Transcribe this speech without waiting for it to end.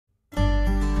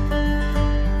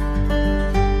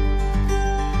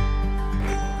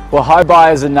Well, hi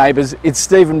buyers and neighbours, it's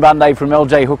Stephen Bunday from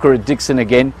LJ Hooker at Dixon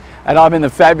again, and I'm in the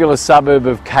fabulous suburb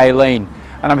of Kaleen,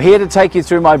 and I'm here to take you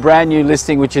through my brand new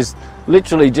listing, which is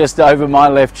literally just over my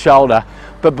left shoulder.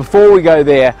 But before we go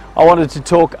there, I wanted to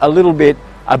talk a little bit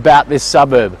about this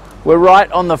suburb. We're right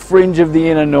on the fringe of the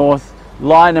inner north.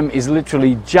 Lynham is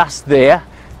literally just there.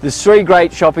 There's 3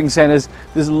 great shopping centres,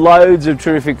 there's loads of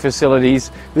terrific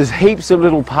facilities, there's heaps of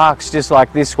little parks just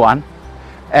like this one,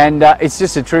 and it's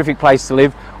just a terrific place to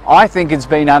live. I think it's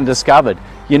been undiscovered.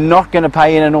 You're not going to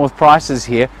pay inner north prices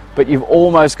here, but you've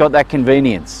almost got that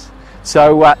convenience.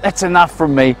 So that's enough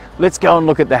from me. Let's go and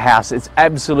look at the house. It's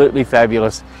absolutely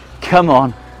fabulous. Come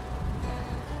on.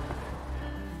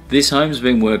 This home's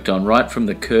been worked on right from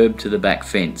the curb to the back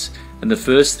fence, and the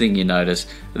first thing you notice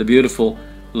are the beautiful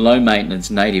low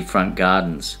maintenance native front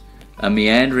gardens. A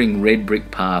meandering red brick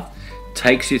path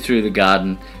takes you through the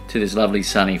garden to this lovely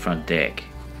sunny front deck.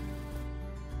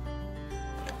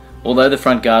 Although the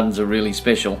front gardens are really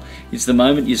special, it's the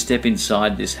moment you step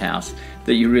inside this house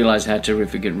that you realise how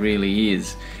terrific it really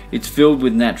is. It's filled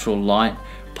with natural light,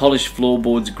 polished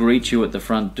floorboards greet you at the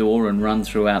front door and run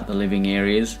throughout the living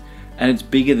areas, and it's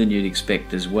bigger than you'd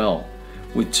expect as well,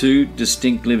 with 2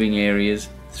 distinct living areas,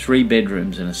 3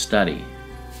 bedrooms and a study.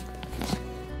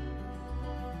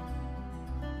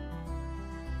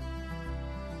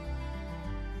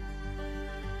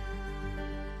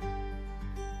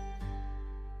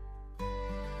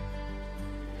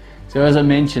 So as I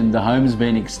mentioned, the home's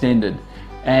been extended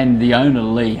and the owner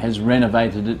Lee has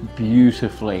renovated it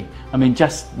beautifully. I mean,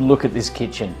 just look at this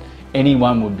kitchen.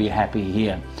 Anyone would be happy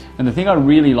here. And the thing I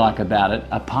really like about it,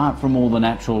 apart from all the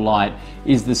natural light,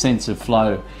 is the sense of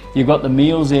flow. You've got the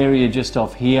meals area just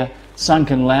off here,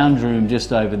 sunken lounge room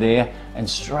just over there, and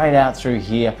straight out through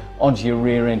here onto your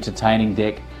rear entertaining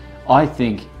deck. I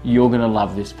think you're going to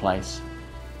love this place.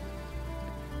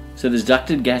 So there's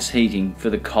ducted gas heating for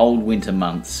the cold winter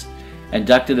months, and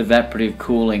ducted evaporative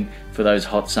cooling for those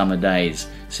hot summer days,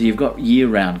 so you've got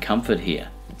year-round comfort here.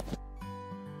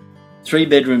 3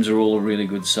 bedrooms are all a really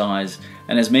good size,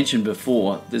 and as mentioned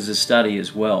before, there's a study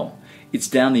as well. It's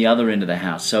down the other end of the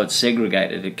house, so it's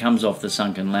segregated. It comes off the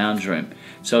sunken lounge room,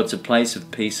 so it's a place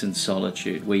of peace and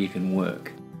solitude where you can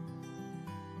work.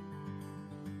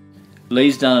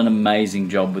 Lee's done an amazing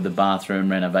job with the bathroom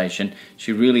renovation.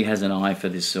 She really has an eye for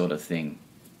this sort of thing.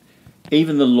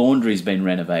 Even the laundry's been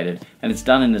renovated, and it's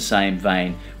done in the same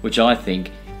vein, which I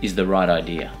think is the right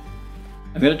idea.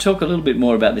 I'm going to talk a little bit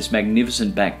more about this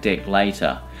magnificent back deck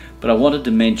later, but I wanted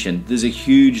to mention there's a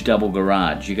huge double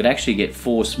garage. You could actually get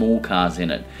 4 small cars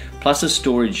in it, plus a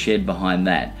storage shed behind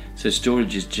that, so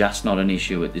storage is just not an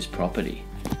issue at this property.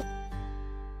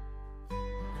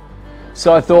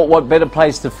 So I thought, what better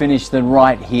place to finish than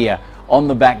right here on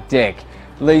the back deck.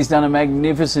 Lee's done a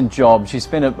magnificent job. She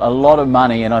spent a lot of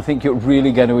money, and I think you're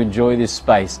really going to enjoy this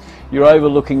space. You're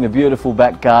overlooking the beautiful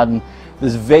back garden.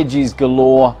 There's veggies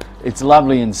galore. It's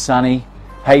lovely and sunny.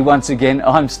 Hey, once again,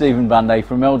 I'm Stephen Bunday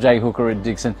from LJ Hooker at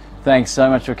Dixon. Thanks so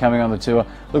much for coming on the tour.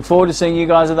 Look forward to seeing you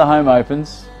guys at the home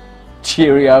opens.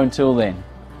 Cheerio until then.